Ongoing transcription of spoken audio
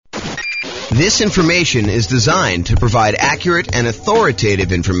This information is designed to provide accurate and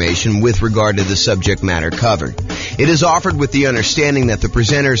authoritative information with regard to the subject matter covered. It is offered with the understanding that the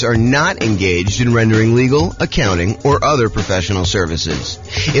presenters are not engaged in rendering legal, accounting, or other professional services.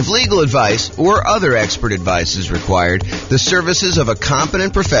 If legal advice or other expert advice is required, the services of a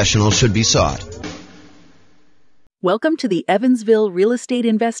competent professional should be sought. Welcome to the Evansville Real Estate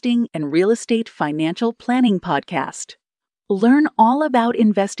Investing and Real Estate Financial Planning Podcast. Learn all about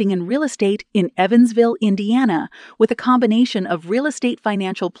investing in real estate in Evansville, Indiana, with a combination of real estate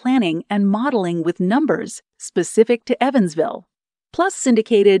financial planning and modeling with numbers specific to Evansville, plus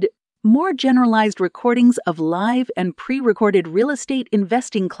syndicated, more generalized recordings of live and pre-recorded real estate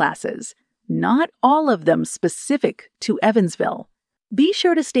investing classes, not all of them specific to Evansville. Be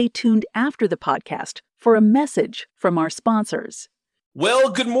sure to stay tuned after the podcast for a message from our sponsors.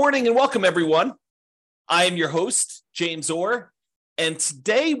 Well, good morning and welcome, everyone. I am your host, James Orr, and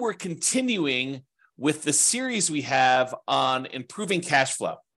today we're continuing with the series we have on improving cash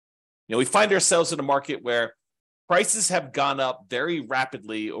flow. We find ourselves in a market where prices have gone up very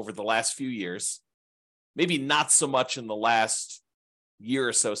rapidly over the last few years, maybe not so much in the last year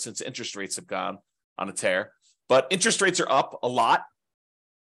or so since interest rates have gone on a tear, but interest rates are up a lot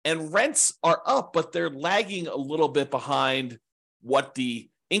and rents are up, but they're lagging a little bit behind what the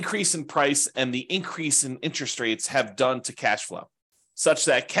increase in price and the increase in interest rates have done to cash flow, such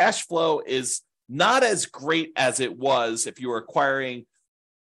that cash flow is not as great as it was if you were acquiring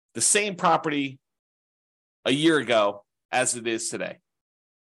the same property a year ago as it is today.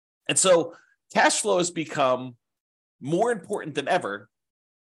 And so cash flow has become more important than ever,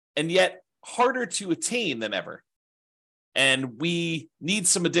 and yet harder to attain than ever. And we need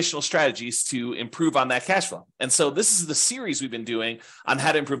some additional strategies to improve on that cash flow. And so this is the series we've been doing on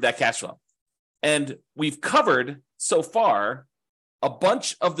how to improve that cash flow. And we've covered so far a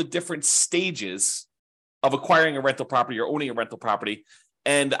bunch of the different stages of acquiring a rental property or owning a rental property.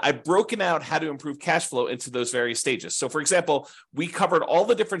 And I've broken out how to improve cash flow into those various stages. So for example, we covered all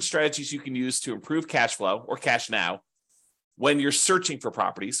the different strategies you can use to improve cash flow or cash now when you're searching for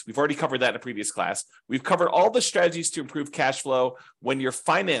properties. We've already covered that in a previous class. We've covered all the strategies to improve cash flow when you're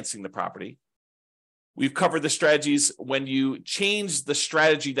financing the property. We've covered the strategies when you change the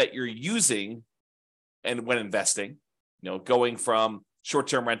strategy that you're using and when investing, going from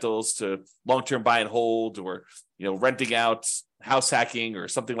short-term rentals to long-term buy and hold, or, renting out, house hacking or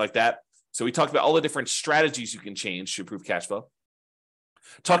something like that. So we talked about all the different strategies you can change to improve cash flow.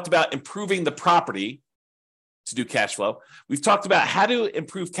 Talked about improving the property to do cash flow. We've talked about how to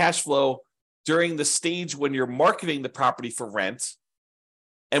improve cash flow during the stage when you're marketing the property for rent.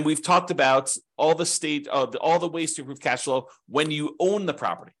 And we've talked about all the ways to improve cash flow when you own the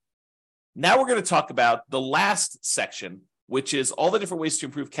property. Now we're going to talk about the last section, which is all the different ways to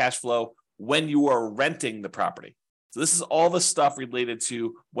improve cash flow when you are renting the property. So this is all the stuff related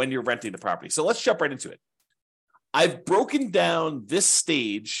to when you're renting the property. So let's jump right into it. I've broken down this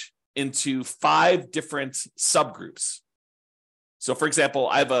stage into 5 different subgroups. So for example,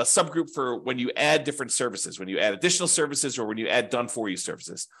 I have a subgroup for when you add different services, when you add additional services, or when you add done for you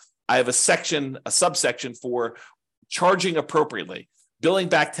services. I have a subsection for charging appropriately, billing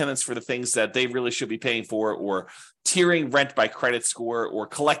back tenants for the things that they really should be paying for, or tiering rent by credit score, or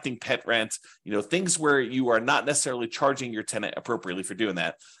collecting pet rent, things where you are not necessarily charging your tenant appropriately for doing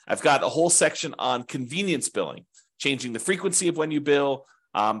that. I've got a whole section on convenience billing, changing the frequency of when you bill,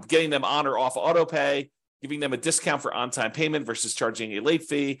 getting them on or off auto pay, giving them a discount for on-time payment versus charging a late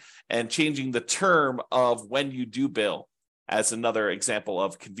fee, and changing the term of when you do bill as another example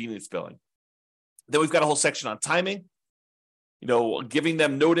of convenience billing. Then we've got a whole section on timing, giving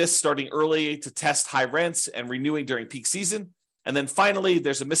them notice starting early to test high rents and renewing during peak season. And then finally,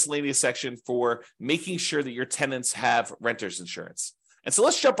 there's a miscellaneous section for making sure that your tenants have renter's insurance. And so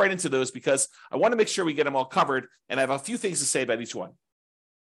let's jump right into those because I want to make sure we get them all covered, and I have a few things to say about each one.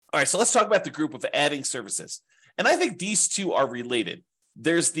 All right, so let's talk about the group of adding services. And I think these two are related.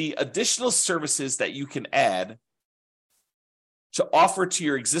 There's the additional services that you can add to offer to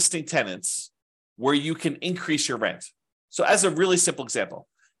your existing tenants where you can increase your rent. So as a really simple example,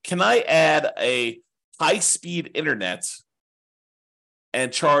 can I add a high-speed internet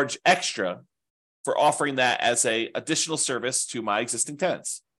and charge extra for offering that as an additional service to my existing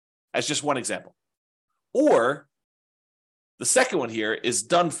tenants? As just one example. Or the second one here is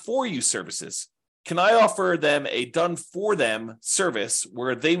done for you services. Can I offer them a done for them service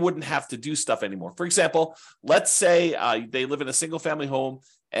where they wouldn't have to do stuff anymore? For example, let's say they live in a single family home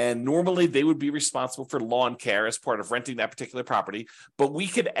and normally they would be responsible for lawn care as part of renting that particular property, but we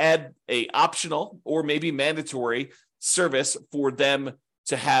could add a optional or maybe mandatory service for them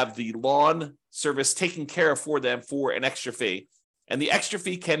to have the lawn service taken care of for them for an extra fee. And the extra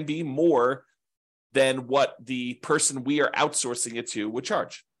fee can be more than what the person we are outsourcing it to would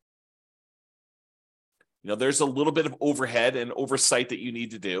charge. There's a little bit of overhead and oversight that you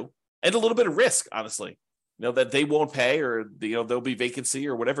need to do, and a little bit of risk, honestly, that they won't pay, or there'll be vacancy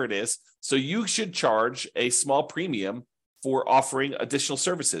or whatever it is. So you should charge a small premium for offering additional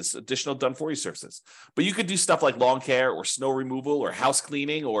services, additional done-for-you services. But you could do stuff like lawn care or snow removal or house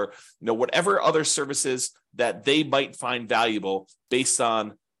cleaning or whatever other services that they might find valuable based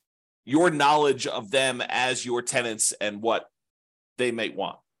on your knowledge of them as your tenants and what they might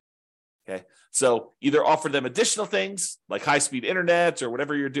want. Okay, so either offer them additional things like high-speed internet or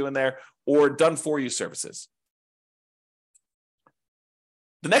whatever you're doing there, or done-for-you services.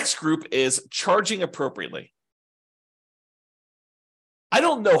 The next group is charging appropriately. I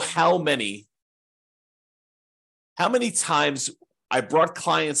don't know how many times I brought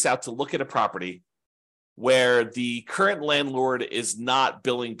clients out to look at a property where the current landlord is not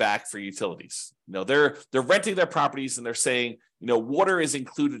billing back for utilities. They're renting their properties and they're saying, water is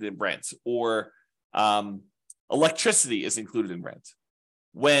included in rent, or electricity is included in rent,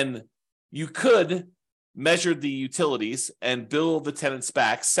 when you could measure the utilities and bill the tenants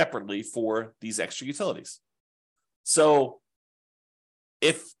back separately for these extra utilities. So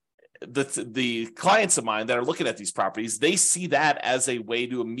if the clients of mine that are looking at these properties, they see that as a way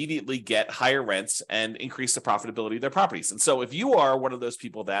to immediately get higher rents and increase the profitability of their properties. And so if you are one of those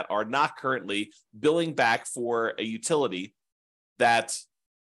people that are not currently billing back for a utility that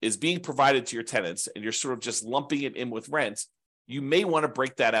is being provided to your tenants, and you're sort of just lumping it in with rent, you may want to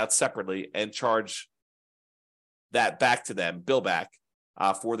break that out separately and charge that back to them, bill back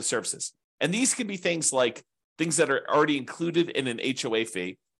for the services. And these can be things like things that are already included in an HOA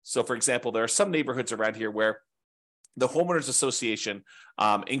fee. So, for example, there are some neighborhoods around here where the homeowners association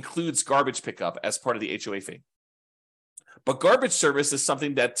includes garbage pickup as part of the HOA fee. But garbage service is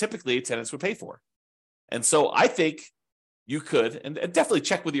something that typically tenants would pay for. And so I think you could, and definitely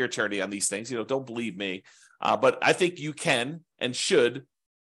check with your attorney on these things, don't believe me, but I think you can and should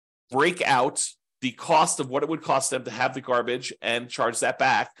break out the cost of what it would cost them to have the garbage and charge that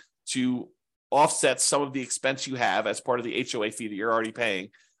back to offset some of the expense you have as part of the HOA fee that you're already paying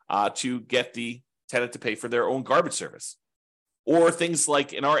to get the tenant to pay for their own garbage service. Or things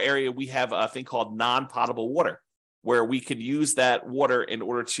like in our area, we have a thing called non-potable water, where we can use that water in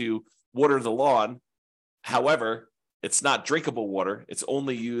order to water the lawn. However, it's not drinkable water. It's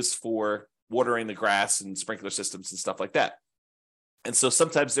only used for watering the grass and sprinkler systems and stuff like that. And so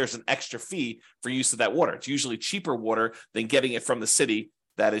sometimes there's an extra fee for use of that water. It's usually cheaper water than getting it from the city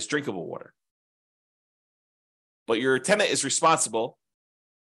that is drinkable water. But your tenant is responsible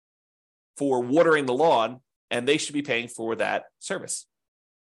for watering the lawn, and they should be paying for that service.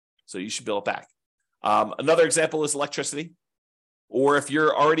 So you should bill it back. Another example is electricity. Or if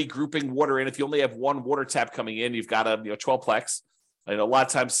you're already grouping water in, if you only have one water tap coming in, you've got a 12-plex. A lot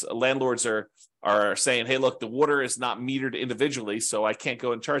of times landlords are saying, hey, look, the water is not metered individually, so I can't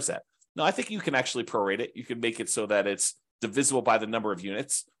go and charge that. No, I think you can actually prorate it. You can make it so that it's divisible by the number of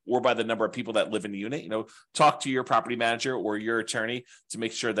units or by the number of people that live in the unit. Talk to your property manager or your attorney to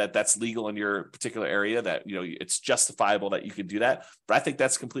make sure that that's legal in your particular area, that it's justifiable that you can do that. But I think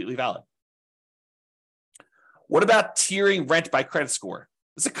that's completely valid. What about tiering rent by credit score?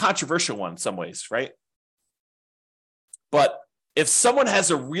 It's a controversial one in some ways, right? But if someone has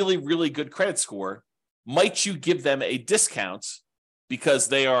a really, really good credit score, might you give them a discount because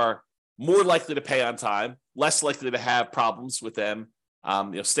they are more likely to pay on time, less likely to have problems with them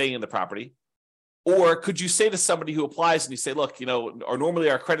staying in the property? Or could you say to somebody who applies and you say, look, or normally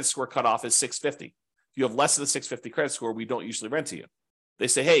our credit score cutoff is 650. If you have less than a 650 credit score, we don't usually rent to you. They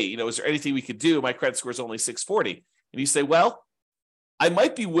say, hey, is there anything we could do? My credit score is only 640. And you say, well, I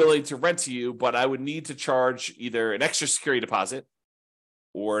might be willing to rent to you, but I would need to charge either an extra security deposit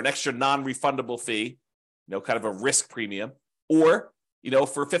or an extra non-refundable fee, kind of a risk premium, or,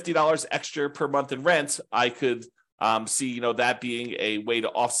 for $50 extra per month in rent, I could see, that being a way to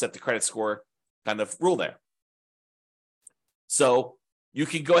offset the credit score kind of rule there. So you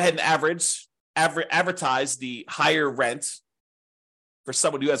can go ahead and advertise the higher rent for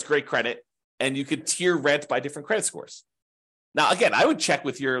someone who has great credit, and you could tier rent by different credit scores. Now, again, I would check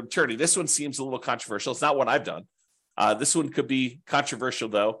with your attorney. This one seems a little controversial. It's not what I've done. This one could be controversial,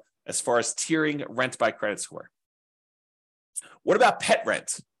 though, as far as tiering rent by credit score. What about pet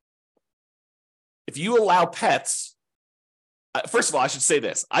rent? If you allow pets, first of all, I should say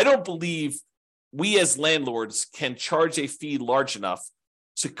this. I don't believe we as landlords can charge a fee large enough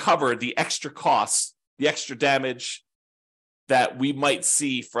to cover the extra costs, the extra damage that we might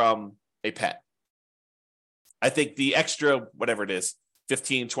see from a pet. I think the extra, whatever it is,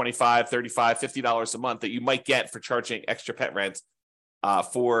 $15, $25, $35, $50 a month that you might get for charging extra pet rent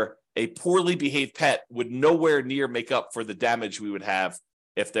for a poorly behaved pet would nowhere near make up for the damage we would have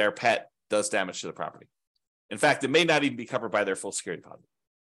if their pet does damage to the property. In fact, it may not even be covered by their full security deposit.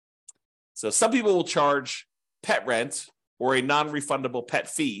 So some people will charge pet rent or a non-refundable pet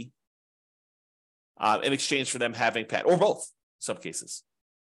fee in exchange for them having pet, or both, in some cases.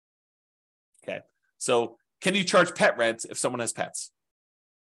 Okay, so can you charge pet rent if someone has pets?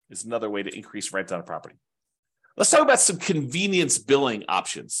 Is another way to increase rent on a property. Let's talk about some convenience billing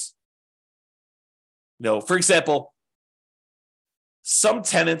options. For example, some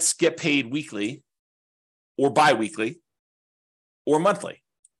tenants get paid weekly or biweekly or monthly.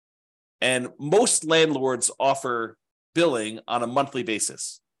 And most landlords offer billing on a monthly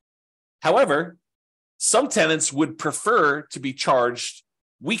basis. However, some tenants would prefer to be charged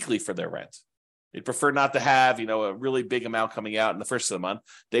weekly for their rent. They'd prefer not to have, a really big amount coming out in the first of the month.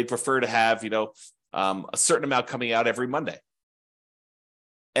 They'd prefer to have, a certain amount coming out every Monday.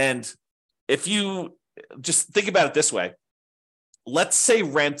 And if you just think about it this way, let's say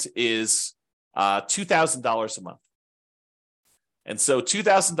rent is $2,000 a month. And so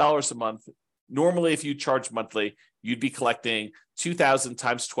 $2,000 a month, normally if you charge monthly, you'd be collecting $2,000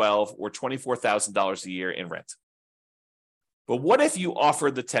 times 12 or $24,000 a year in rent. But what if you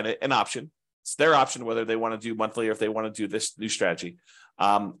offer the tenant an option? It's their option whether they want to do monthly or if they want to do this new strategy.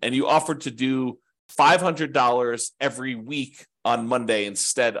 And you offered to do $500 every week on Monday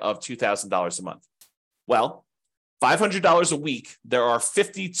instead of $2,000 a month. Well, $500 a week, there are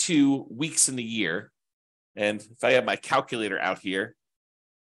 52 weeks in the year. And if I have my calculator out here,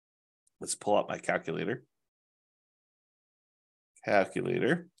 let's pull up my calculator.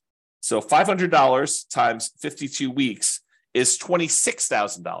 So $500 times 52 weeks is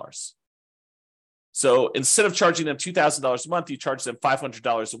 $26,000. So instead of charging them $2,000 a month, you charge them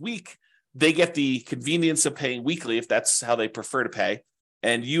 $500 a week. They get the convenience of paying weekly if that's how they prefer to pay.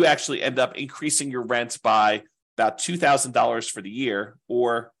 And you actually end up increasing your rent by about $2,000 for the year,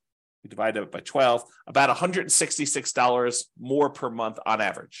 or you divide it by 12, about $166 more per month on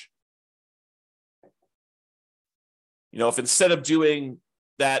average. If instead of doing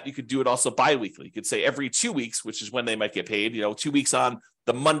that, you could do it also bi-weekly. You could say every 2 weeks, which is when they might get paid, 2 weeks on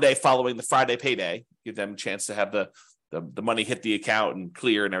the Monday following the Friday payday, give them a chance to have the money hit the account and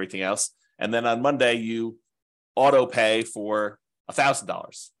clear and everything else. And then on Monday, you auto pay for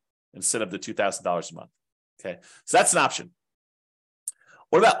 $1,000 instead of the $2,000 a month. Okay, so that's an option.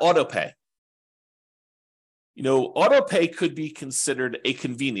 What about auto pay? Auto pay could be considered a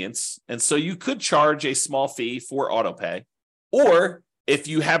convenience. And so you could charge a small fee for auto pay. Or if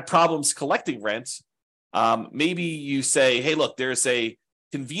you have problems collecting rent, maybe you say, hey, look, there's a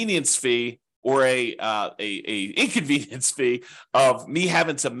convenience fee or a inconvenience fee of me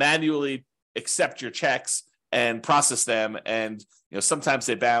having to manually accept your checks and process them. And sometimes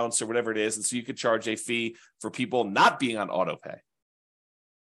they bounce or whatever it is. And so you could charge a fee for people not being on auto pay.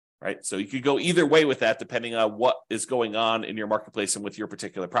 Right. So you could go either way with that, depending on what is going on in your marketplace and with your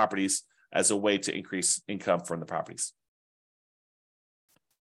particular properties as a way to increase income from the properties.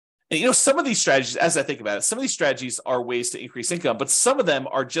 And, some of these strategies, as I think about it, some of these strategies are ways to increase income, but some of them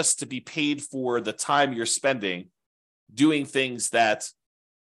are just to be paid for the time you're spending doing things that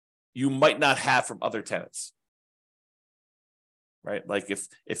you might not have from other tenants. Right. Like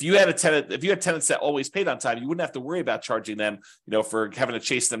if you had tenants that always paid on time, you wouldn't have to worry about charging them, for having to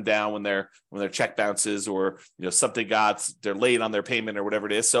chase them down when their check bounces or, they're late on their payment or whatever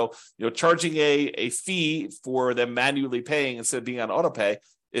it is. So, charging a fee for them manually paying instead of being on auto pay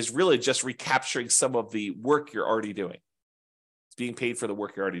is really just recapturing some of the work you're already doing. It's being paid for the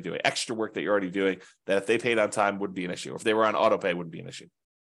work you're already doing, extra work that you're already doing that if they paid on time wouldn't be an issue. Or if they were on auto pay, wouldn't be an issue.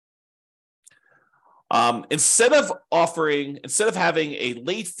 Instead of having a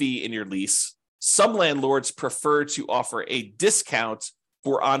late fee in your lease, some landlords prefer to offer a discount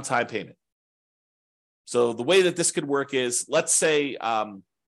for on-time payment. So the way that this could work is, let's say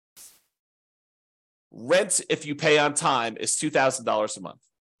rent, if you pay on time, is $2,000 a month.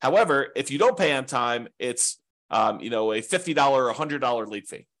 However, if you don't pay on time, it's a $50 or $100 late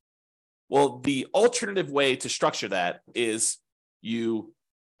fee. Well, the alternative way to structure that is you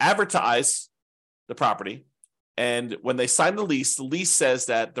advertise the property, and when they sign the lease says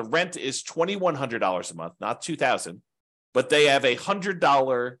that the rent is $2,100 a month, not $2,000, but they have a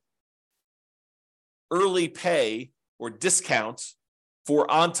 $100 early pay or discount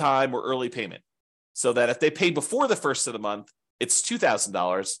for on-time or early payment. So that if they pay before the first of the month, it's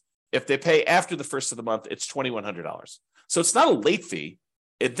 $2,000. If they pay after the first of the month, it's $2,100. So it's not a late fee.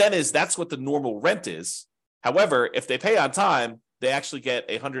 It then is, that's what the normal rent is. However, if they pay on time, they actually get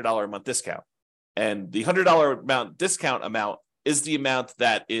a $100 a month discount. And the $100 discount amount is the amount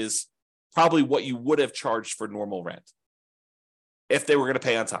that is probably what you would have charged for normal rent if they were going to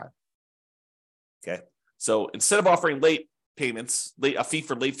pay on time. Okay. So instead of offering late payments, a fee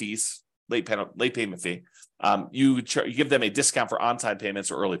for late fees, late payment fee, you give them a discount for on-time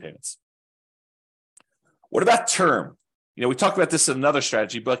payments or early payments. What about term? We talked about this in another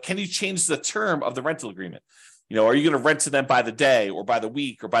strategy, but can you change the term of the rental agreement? Are you going to rent to them by the day or by the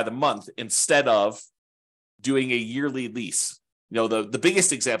week or by the month instead of doing a yearly lease? The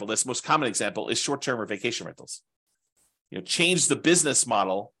biggest example, this most common example, is short-term or vacation rentals. Change the business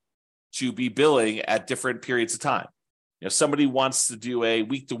model to be billing at different periods of time. Somebody wants to do a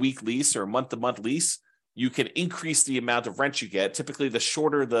week-to-week lease or a month-to-month lease, you can increase the amount of rent you get. Typically, the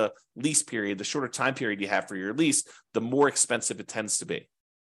shorter the lease period, the shorter time period you have for your lease, the more expensive it tends to be.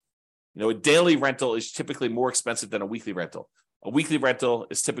 A daily rental is typically more expensive than a weekly rental. A weekly rental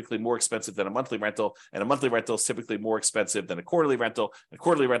is typically more expensive than a monthly rental, and a monthly rental is typically more expensive than a quarterly rental. A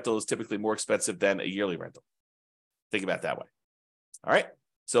quarterly rental is typically more expensive than a yearly rental. Think about it that way. All right.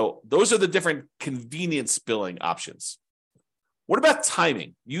 So those are the different convenience billing options. What about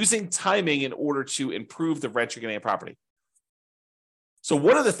timing? Using timing in order to improve the rent you're getting at property. So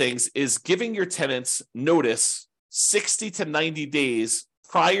one of the things is giving your tenants notice 60 to 90 days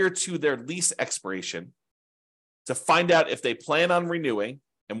prior to their lease expiration to find out if they plan on renewing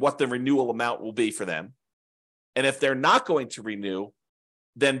and what the renewal amount will be for them. And if they're not going to renew,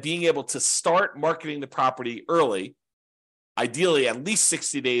 then being able to start marketing the property early, ideally at least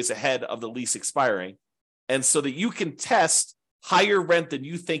 60 days ahead of the lease expiring, and so that you can test higher rent than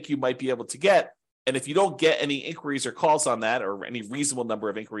you think you might be able to get. And if you don't get any inquiries or calls on that, or any reasonable number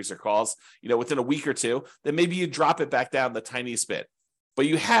of inquiries or calls, within a week or two, then maybe you drop it back down the tiniest bit. But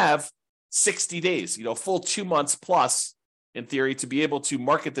you have 60 days, full 2 months plus, in theory, to be able to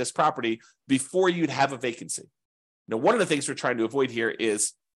market this property before you'd have a vacancy. One of the things we're trying to avoid here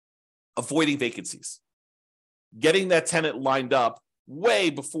is avoiding vacancies. Getting that tenant lined up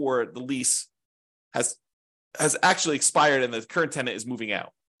way before the lease has actually expired and the current tenant is moving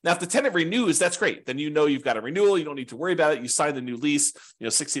out. Now, if the tenant renews, that's great. Then you've got a renewal. You don't need to worry about it. You sign the new lease,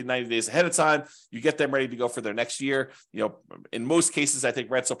 60 to 90 days ahead of time. You get them ready to go for their next year. In most cases, I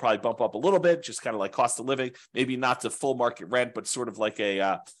think rents will probably bump up a little bit, just kind of like cost of living, maybe not to full market rent, but sort of like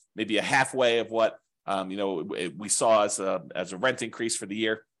maybe a halfway of what we saw as a rent increase for the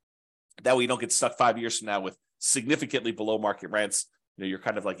year. That way you don't get stuck 5 years from now with significantly below market rents. You're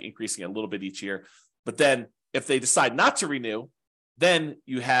kind of like increasing a little bit each year. But then if they decide not to renew, then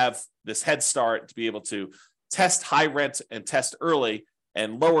you have this head start to be able to test high rent and test early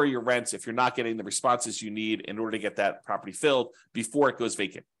and lower your rents if you're not getting the responses you need in order to get that property filled before it goes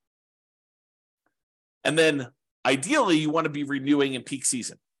vacant. And then ideally, you want to be renewing in peak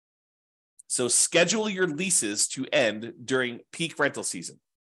season. So schedule your leases to end during peak rental season.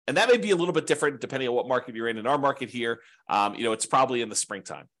 And that may be a little bit different depending on what market you're in. In our market here, it's probably in the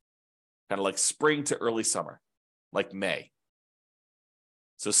springtime, kind of like spring to early summer, like May.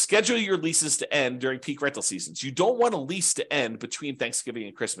 So schedule your leases to end during peak rental seasons. You don't want a lease to end between Thanksgiving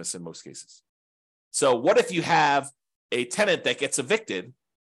and Christmas in most cases. So what if you have a tenant that gets evicted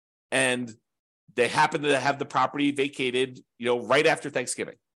and they happen to have the property vacated, right after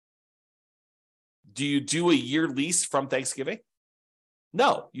Thanksgiving? Do you do a year lease from Thanksgiving?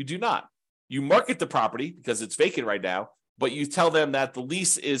 No, you do not. You market the property because it's vacant right now, but you tell them that the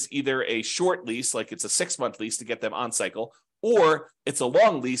lease is either a short lease, like it's a 6-month lease to get them on cycle, or it's a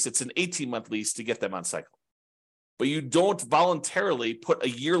long lease, it's an 18-month lease to get them on cycle. But you don't voluntarily put a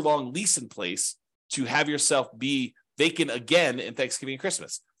year-long lease in place to have yourself be vacant again in Thanksgiving and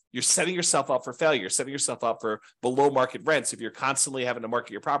Christmas. You're setting yourself up for failure. You're setting yourself up for below market rents if you're constantly having to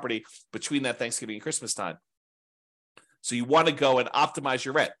market your property between that Thanksgiving and Christmas time. So you want to go and optimize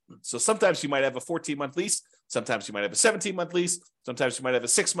your rent. So sometimes you might have a 14-month lease. Sometimes you might have a 17-month lease. Sometimes you might have a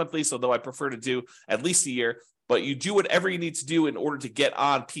 6-month lease, although I prefer to do at least a year. But you do whatever you need to do in order to get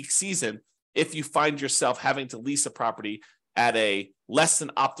on peak season if you find yourself having to lease a property at a less than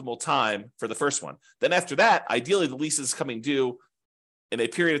optimal time for the first one. Then after that, ideally the lease is coming due in a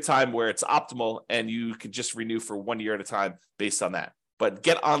period of time where it's optimal and you can just renew for 1 year at a time based on that. But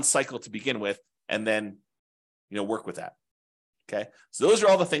get on cycle to begin with and then work with that. Okay. So those are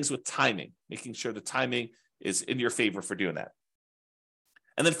all the things with timing, making sure the timing is in your favor for doing that.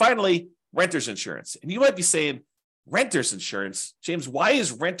 And then finally, renter's insurance. And you might be saying, renter's insurance, James, why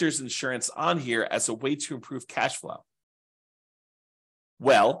is renter's insurance on here as a way to improve cash flow?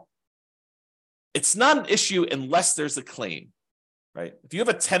 Well, It's not an issue unless there's a claim, right? If you have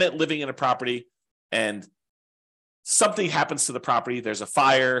a tenant living in a property and something happens to the property, there's a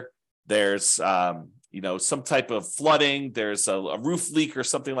fire, there's some type of flooding, there's a roof leak or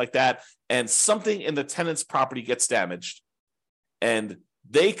something like that, and something in the tenant's property gets damaged, and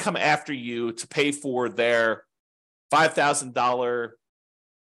they come after you to pay for their $5,000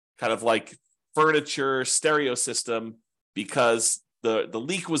 kind of like furniture stereo system because the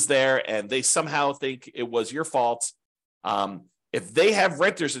leak was there and they somehow think it was your fault. If they have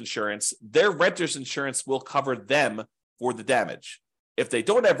renter's insurance, their renter's insurance will cover them for the damage. If they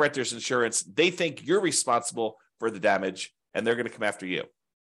don't have renter's insurance, they think you're responsible for the damage and they're going to come after you.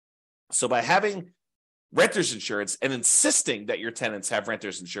 So by having renter's insurance and insisting that your tenants have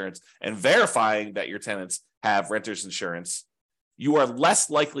renter's insurance and verifying that your tenants have renter's insurance, you are less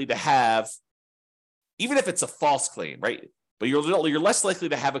likely to have, even if it's a false claim, right? But you're less likely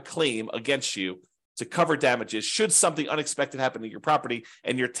to have a claim against you to cover damages should something unexpected happen to your property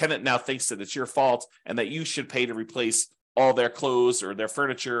and your tenant now thinks that it's your fault and that you should pay to replace all their clothes or their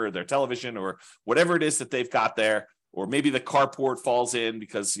furniture or their television or whatever it is that they've got there. Or maybe the carport falls in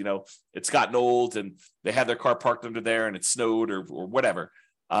because, it's gotten old and they had their car parked under there and it snowed or whatever,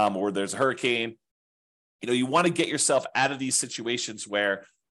 or there's a hurricane. You want to get yourself out of these situations where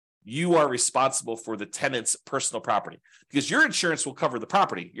you are responsible for the tenant's personal property because your insurance will cover the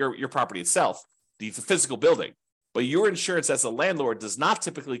property, your property itself, the physical building. But your insurance as a landlord does not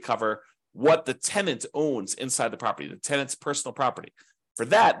typically cover what the tenant owns inside the property, the tenant's personal property. For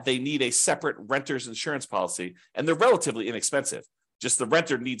that, they need a separate renter's insurance policy, and they're relatively inexpensive. Just the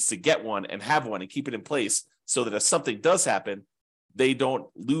renter needs to get one and have one and keep it in place so that if something does happen, they don't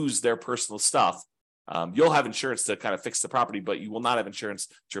lose their personal stuff. You'll have insurance to kind of fix the property, but you will not have insurance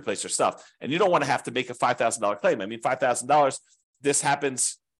to replace your stuff. And you don't want to have to make a $5,000 claim. I mean, $5,000, this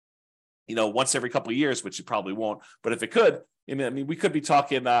happens, once every couple of years, which you probably won't. But if it could, we could be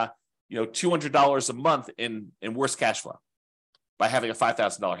talking, $200 a month in worst cash flow by having a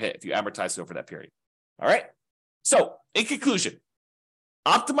 $5,000 hit if you amortize it over that period. All right. So in conclusion,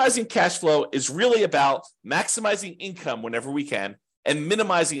 optimizing cash flow is really about maximizing income whenever we can and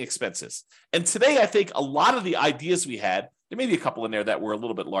minimizing expenses. And today, I think a lot of the ideas we had, there may be a couple in there that were a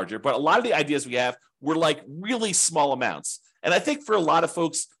little bit larger, but a lot of the ideas we have were like really small amounts. And I think for a lot of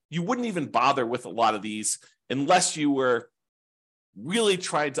folks, you wouldn't even bother with a lot of these unless you were really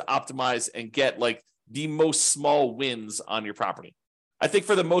trying to optimize and get like the most small wins on your property. I think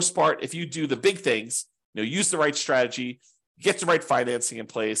for the most part, if you do the big things, use the right strategy, get the right financing in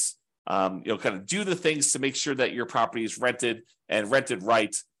place, kind of do the things to make sure that your property is rented and rented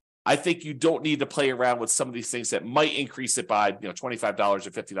right. I think you don't need to play around with some of these things that might increase it by $25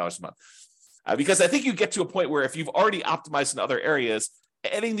 or $50 a month. Because I think you get to a point where if you've already optimized in other areas,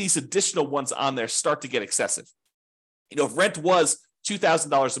 adding these additional ones on there start to get excessive. If rent was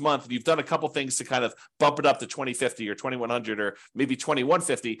 $2,000 a month, and you've done a couple things to kind of bump it up to $2,050 or $2,100 or maybe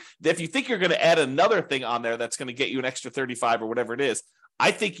 $2,150, if you think you're going to add another thing on there that's going to get you an extra $35 or whatever it is,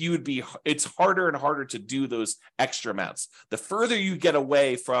 I think it's harder and harder to do those extra amounts. The further you get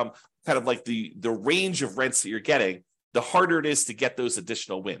away from kind of like the range of rents that you're getting, the harder it is to get those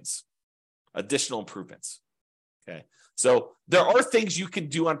additional wins, additional improvements. Okay. So there are things you can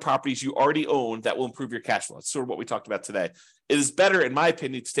do on properties you already own that will improve your cash flow. That's sort of what we talked about today. It is better, in my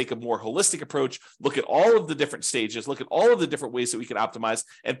opinion, to take a more holistic approach, look at all of the different stages, look at all of the different ways that we can optimize,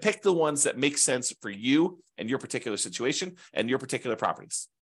 and pick the ones that make sense for you and your particular situation and your particular properties.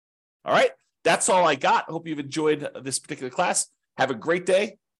 All right. That's all I got. I hope you've enjoyed this particular class. Have a great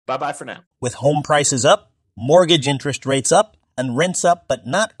day. Bye-bye for now. With home prices up, mortgage interest rates up, and rents up, but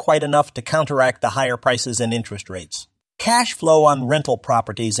not quite enough to counteract the higher prices and interest rates. Cash flow on rental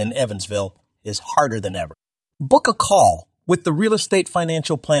properties in Evansville is harder than ever. Book a call with the Real Estate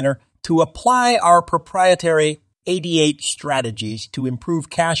Financial Planner to apply our proprietary 88 strategies to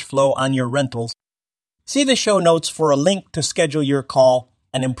improve cash flow on your rentals. See the show notes for a link to schedule your call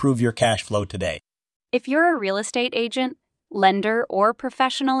and improve your cash flow today. If you're a real estate agent, lender, or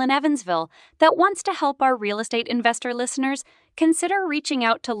professional in Evansville that wants to help our real estate investor listeners, consider reaching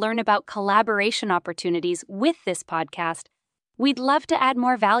out to learn about collaboration opportunities with this podcast. We'd love to add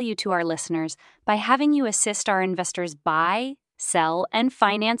more value to our listeners by having you assist our investors buy, sell, and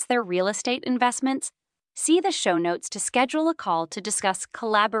finance their real estate investments. See the show notes to schedule a call to discuss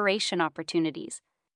collaboration opportunities.